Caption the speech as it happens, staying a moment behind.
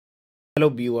Hello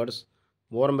viewers,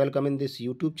 warm welcome in this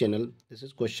YouTube channel. This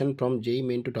is question from JEE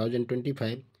Main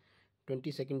 2025,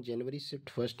 22nd January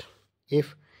shift first.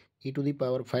 If e to the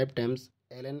power 5 times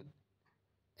ln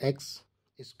x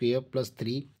square plus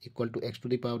 3 equal to x to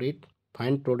the power 8,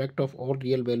 find product of all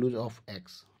real values of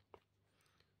x.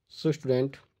 So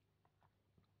student,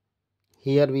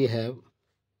 here we have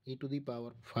e to the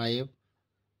power 5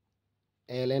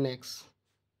 ln x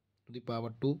to the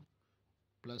power 2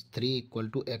 plus 3 equal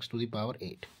to x to the power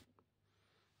 8.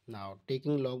 Now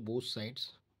taking log both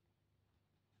sides,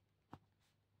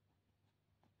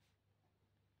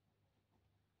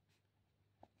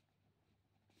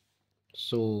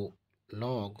 so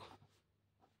log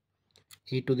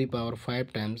e to the power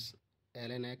 5 times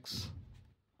ln x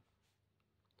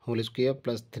whole square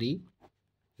plus 3,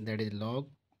 that is log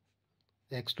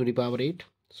x to the power 8.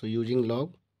 So using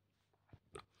log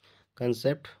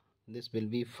concept, this will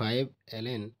be 5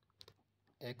 ln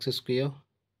x square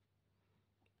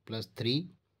plus 3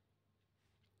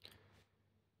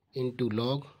 into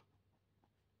log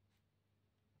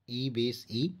e base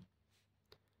e.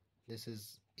 This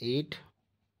is 8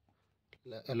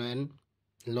 ln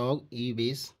log e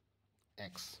base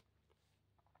x.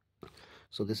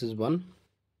 So this is 1.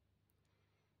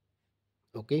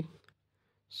 Okay,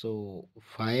 so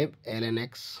 5 ln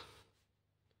x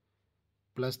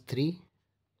plus 3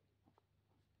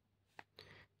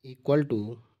 equal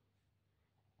to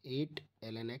 8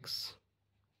 ln x.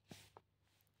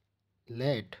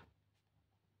 Let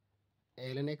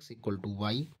ln x equal to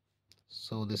y.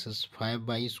 So this is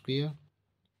 5y square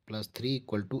plus 3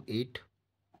 equal to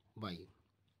 8y.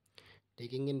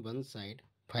 Taking in one side,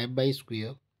 5y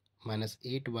square minus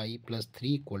 8y plus 3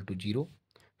 equal to 0.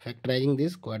 Factorizing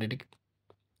this quadratic.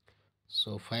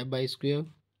 So 5y square,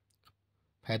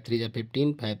 5 3 is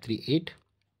 15, 5 3 8.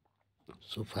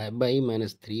 So 5y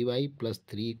minus 3y plus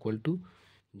 3 equal to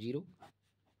 0.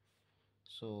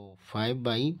 So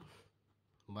 5y,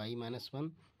 y minus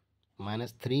 1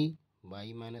 minus 3,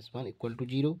 y minus 1 equal to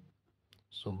 0.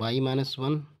 So y minus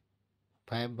 1,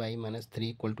 5y minus 3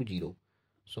 equal to 0.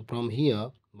 So from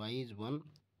here y is 1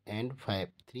 and 5,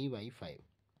 3y 5.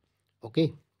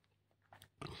 Okay,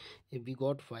 if we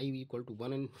got 5 equal to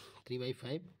 1 and 3y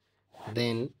 5,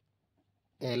 then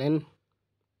ln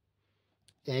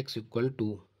x equal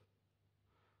to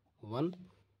 1.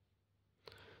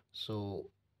 So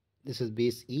this is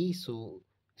base e, so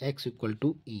x equal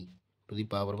to e to the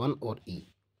power 1 or e.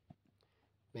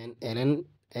 When ln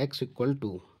x equal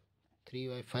to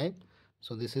 3y5,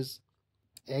 so this is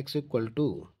x equal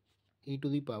to e to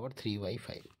the power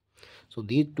 3y5. So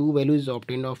these two values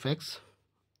obtained of x.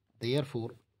 Therefore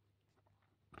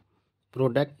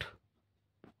product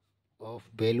of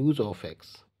values of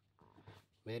x,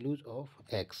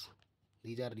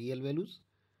 these are real values.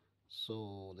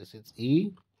 So this is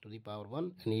e to the power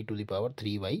 1 and e to the power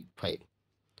 3y5.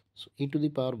 So e to the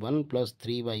power 1 plus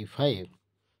 3y5,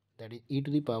 that is e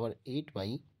to the power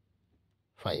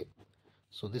 8y5.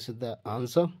 So this is the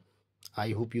answer. I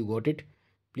hope you got it.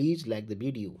 Please like the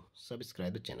video,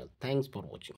 subscribe the channel. Thanks for watching.